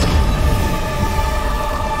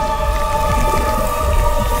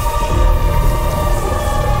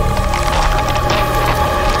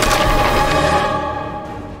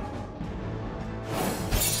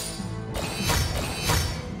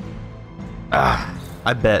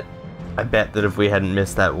 I bet that if we hadn't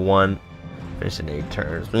missed that one, finish in 8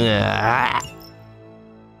 turns.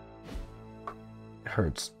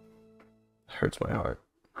 Hurts. Hurts my heart.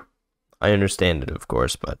 I understand it, of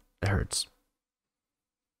course, but it hurts.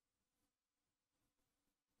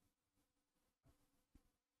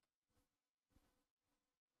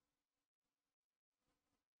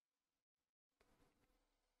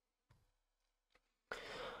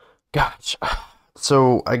 Gosh.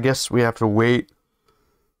 So, I guess we have to wait.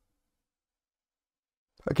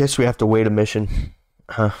 I guess we have to wait a mission,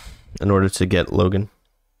 in order to get Logan,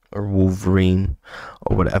 or Wolverine,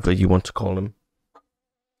 or whatever you want to call him.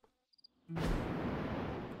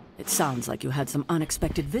 It sounds like you had some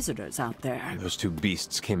unexpected visitors out there. Those two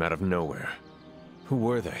beasts came out of nowhere. Who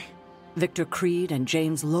were they? Victor Creed and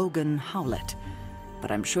James Logan Howlett.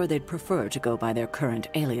 but I'm sure they'd prefer to go by their current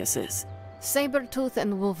aliases. Sabretooth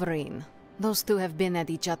and Wolverine. Those two have been at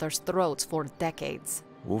each other's throats for decades.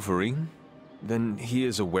 Wolverine? Then he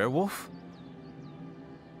is a werewolf?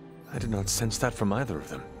 I did not sense that from either of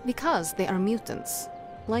them. Because they are mutants.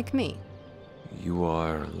 Like me. You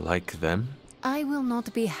are like them? I will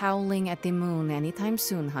not be howling at the moon anytime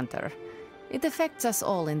soon, Hunter. It affects us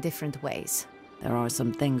all in different ways. There are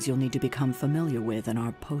some things you'll need to become familiar with in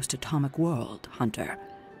our post-atomic world, Hunter.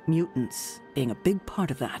 Mutants being a big part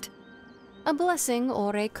of that. A blessing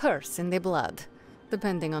or a curse in the blood,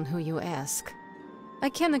 depending on who you ask. I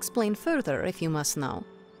can explain further if you must know.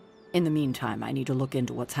 In the meantime, I need to look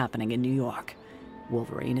into what's happening in New York.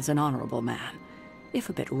 Wolverine is an honorable man, if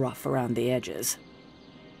a bit rough around the edges.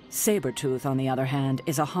 Sabretooth, on the other hand,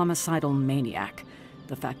 is a homicidal maniac.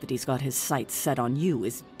 The fact that he's got his sights set on you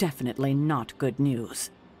is definitely not good news.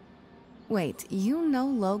 Wait, you know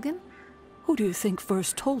Logan? Who do you think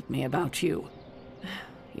first told me about you?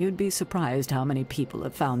 You'd be surprised how many people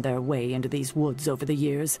have found their way into these woods over the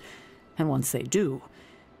years, and once they do,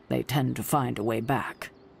 they tend to find a way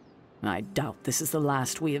back. I doubt this is the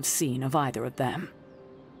last we have seen of either of them.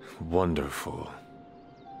 Wonderful.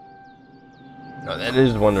 Oh, that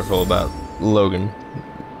is wonderful about Logan.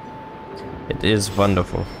 It is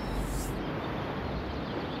wonderful.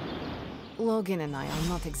 Logan and I are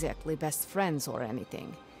not exactly best friends or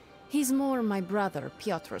anything. He's more my brother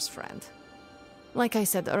Piotr's friend. Like I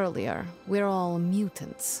said earlier, we're all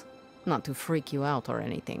mutants. Not to freak you out or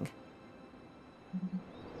anything.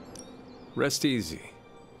 Rest easy.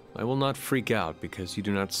 I will not freak out because you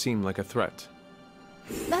do not seem like a threat.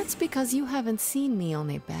 That's because you haven't seen me on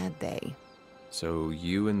a bad day. So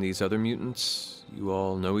you and these other mutants, you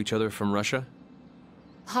all know each other from Russia?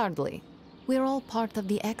 Hardly. We're all part of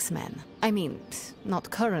the X-Men. I mean, not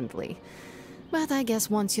currently. But I guess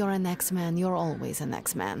once you're an X-Man, you're always an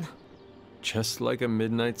X-Man. Just like a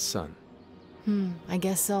midnight sun. I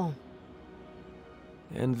guess so.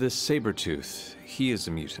 And this Sabretooth, he is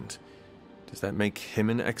a mutant. Does that make him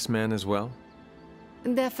an X-Man as well?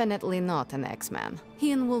 Definitely not an X-Man.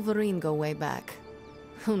 He and Wolverine go way back.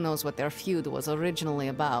 Who knows what their feud was originally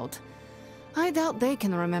about? I doubt they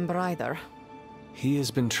can remember either. He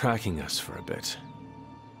has been tracking us for a bit.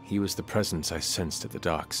 He was the presence I sensed at the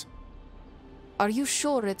docks. Are you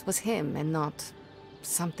sure it was him and not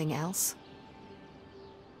something else?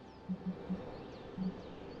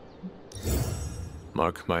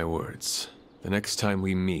 Mark my words. The next time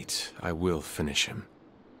we meet, I will finish him.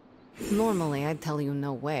 Normally, I'd tell you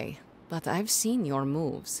no way, but I've seen your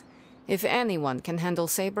moves. If anyone can handle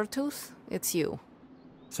Sabretooth, it's you.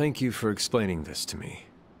 Thank you for explaining this to me.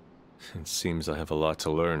 It seems I have a lot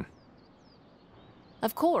to learn.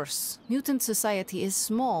 Of course, mutant society is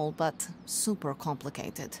small, but super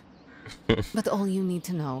complicated. But all you need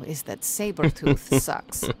to know is that Sabretooth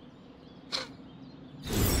sucks.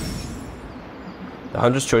 The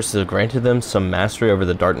Hunter's choices have granted them some mastery over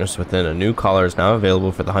the darkness within. A new collar is now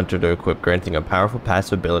available for the Hunter to equip, granting a powerful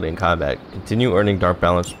passive ability in combat. Continue earning dark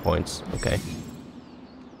balance points. Okay.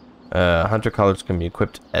 Hunter collars can be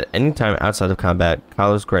equipped at any time outside of combat.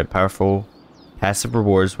 Collars grant powerful passive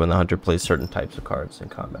rewards when the Hunter plays certain types of cards in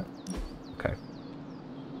combat. Okay.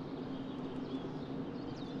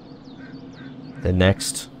 The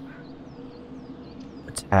next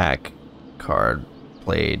attack card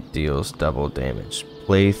played deals double damage.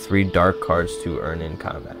 Play 3 dark cards to earn in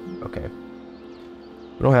combat. Okay.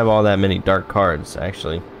 We don't have all that many dark cards,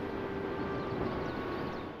 actually.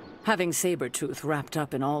 Having Sabretooth wrapped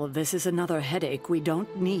up in all of this is another headache we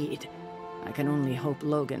don't need. I can only hope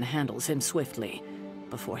Logan handles him swiftly,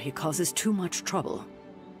 before he causes too much trouble.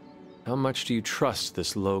 How much do you trust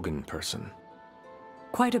this Logan person?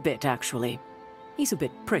 Quite a bit, actually. He's a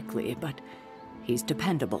bit prickly, but he's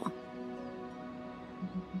dependable.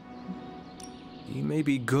 He may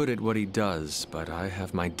be good at what he does, but I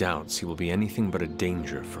have my doubts he will be anything but a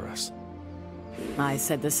danger for us. I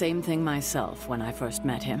said the same thing myself when I first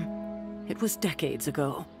met him. It was decades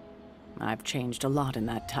ago. I've changed a lot in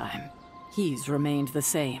that time. He's remained the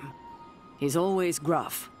same. He's always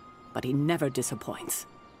gruff, but he never disappoints.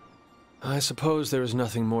 I suppose there is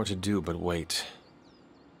nothing more to do but wait.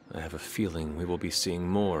 I have a feeling we will be seeing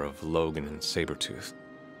more of Logan and Sabretooth.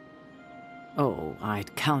 Oh,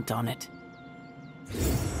 I'd count on it.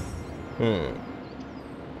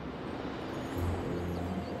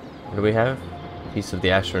 What do we have? Piece of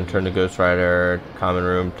the Asher, return to Ghost Rider, common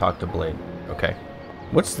room, talk to Blade. Okay.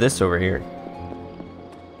 What's this over here?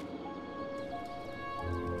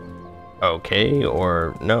 Okay,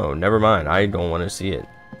 or no, never mind. I don't want to see it.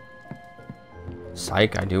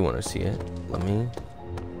 Psych, I do want to see it. Let me...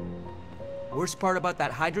 Worst part about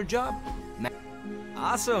that Hydra job?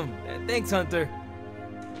 Awesome. Thanks, Hunter.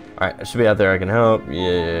 Alright, I should be out there. I can help.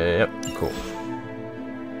 Yep. Cool.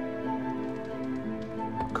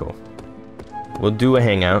 Cool. We'll do a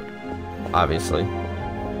hangout, obviously.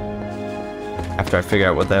 After I figure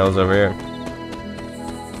out what the hell's over here.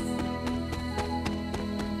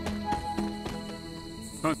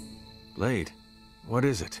 Blade, what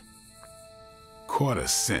is it? Caught a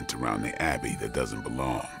scent around the Abbey that doesn't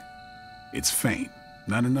belong. It's faint,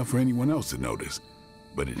 not enough for anyone else to notice,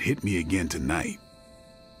 but it hit me again tonight.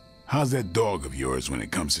 How's that dog of yours when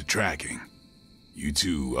it comes to tracking? You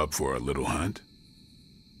two up for a little hunt?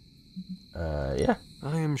 Yeah.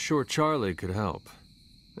 I am sure Charlie could help.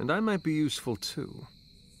 And I might be useful too.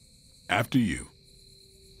 After you.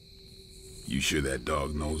 You sure that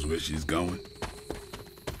dog knows where she's going?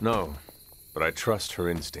 No, but I trust her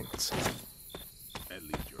instincts. At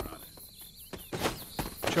least you're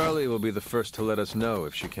honest. Charlie will be the first to let us know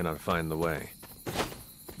if she cannot find the way.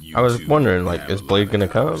 I was wondering, like, is Blade gonna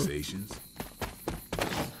come?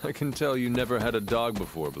 I can tell you never had a dog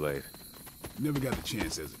before, Blade. Never got a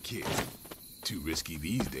chance as a kid. Too risky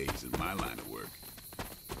these days in my line of work.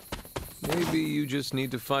 Maybe you just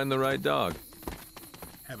need to find the right dog.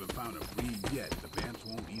 Haven't found a breed yet. The Vamps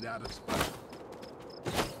won't eat out of spite.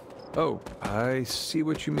 Oh, I see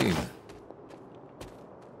what you mean.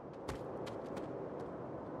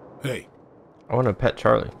 Hey. I want to pet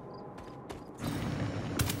Charlie.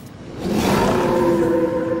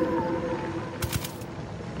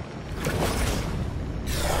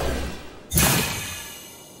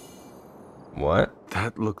 What?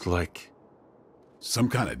 That looked like... some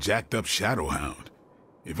kind of jacked up shadow hound.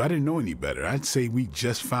 If I didn't know any better, I'd say we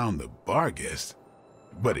just found the bar guest.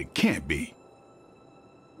 But it can't be.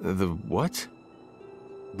 The what?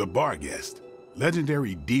 The bar guest.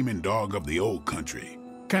 Legendary demon dog of the old country.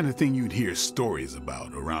 Kind of thing you'd hear stories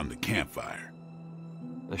about around the campfire.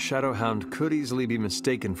 A shadow hound could easily be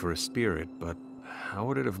mistaken for a spirit, but how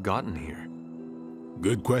would it have gotten here?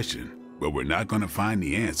 Good question, but we're not going to find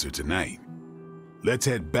the answer tonight. Let's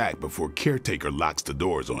head back before Caretaker locks the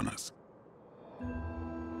doors on us.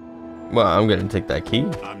 Well, I'm gonna take that key.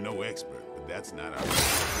 I'm no expert, but that's not our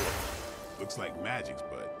story. Looks like magic's,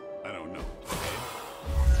 but I don't know.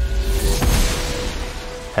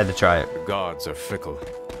 Had to try it. The gods are fickle.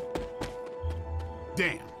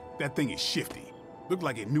 Damn, that thing is shifty. Looked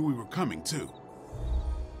like it knew we were coming, too.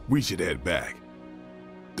 We should head back.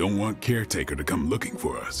 Don't want Caretaker to come looking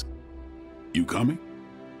for us. You coming?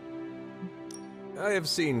 I have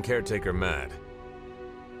seen Caretaker mad.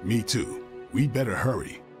 Me too. We better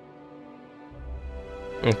hurry.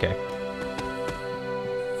 Okay.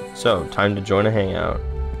 So, time to join a hangout.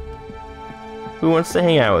 Who wants to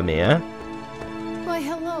hang out with me, eh? Why,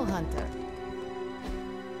 hello, Hunter.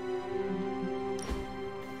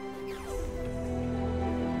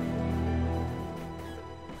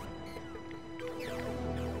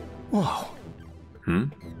 Whoa. Hmm?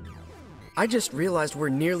 I just realized we're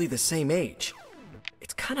nearly the same age.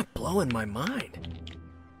 It's kind of blowing my mind.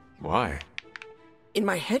 Why? In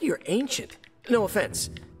my head, you're ancient. No offense,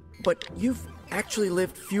 but you've actually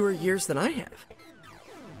lived fewer years than I have.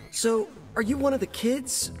 So, are you one of the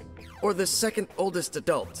kids? Or the second oldest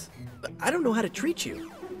adult? I don't know how to treat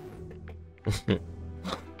you.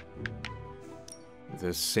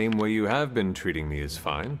 The same way you have been treating me is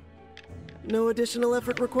fine. No additional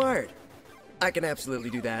effort required. I can absolutely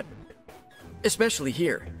do that. Especially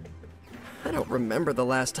here. I don't remember the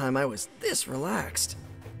last time I was this relaxed.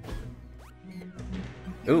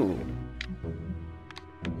 Ooh.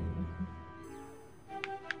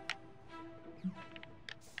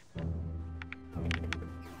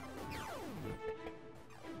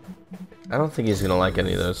 I don't think he's gonna like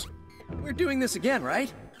any of those. We're doing this again,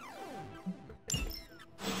 right?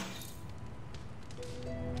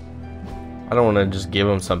 I don't want to just give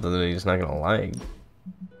him something that he's not gonna like.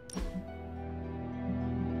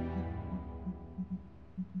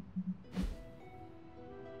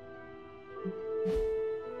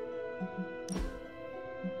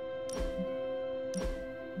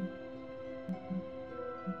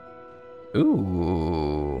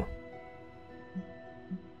 Ooh.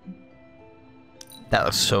 That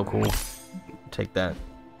looks so cool. Take that.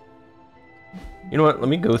 You know what? Let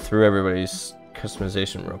me go through everybody's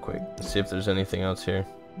customization real quick and see if there's anything else here.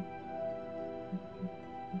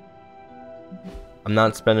 I'm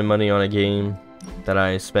not spending money on a game that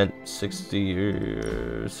I spent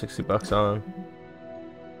 60 bucks on.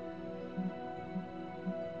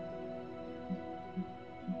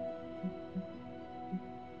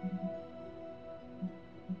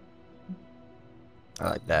 I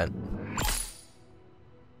like that.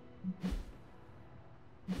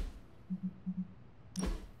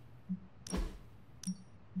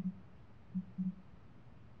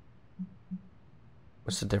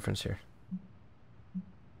 the difference here?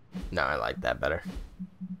 No, I like that better.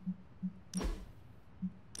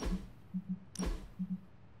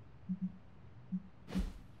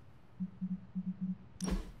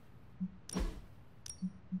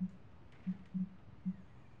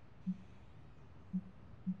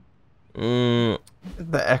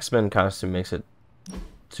 The X-Men costume makes it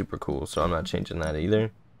super cool, so I'm not changing that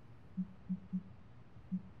either.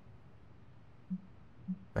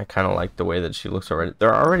 I kind of like the way that she looks already.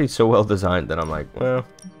 They're already so well designed that I'm like, well,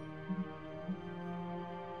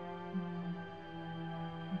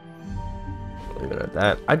 leave it at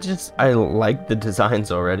that. I like the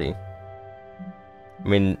designs already. I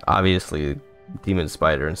mean, obviously, Demon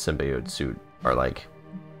Spider and Symbiote Suit are like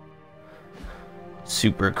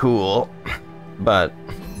super cool, but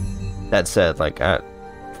that said, like I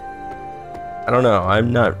don't know.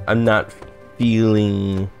 I'm not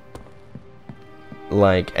feeling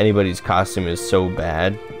like anybody's costume is so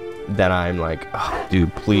bad that I'm like, oh,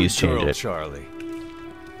 dude, please change it. Charlie.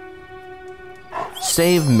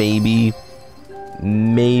 Save maybe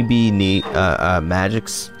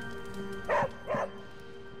Magic's.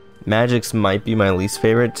 Magic's might be my least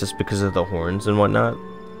favorite just because of the horns and whatnot.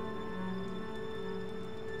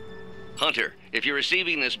 Hunter, if you're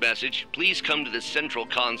receiving this message, please come to the central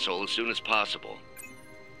console as soon as possible.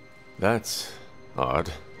 That's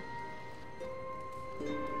odd.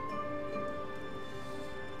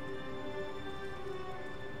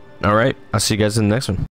 All right, I'll see you guys in the next one.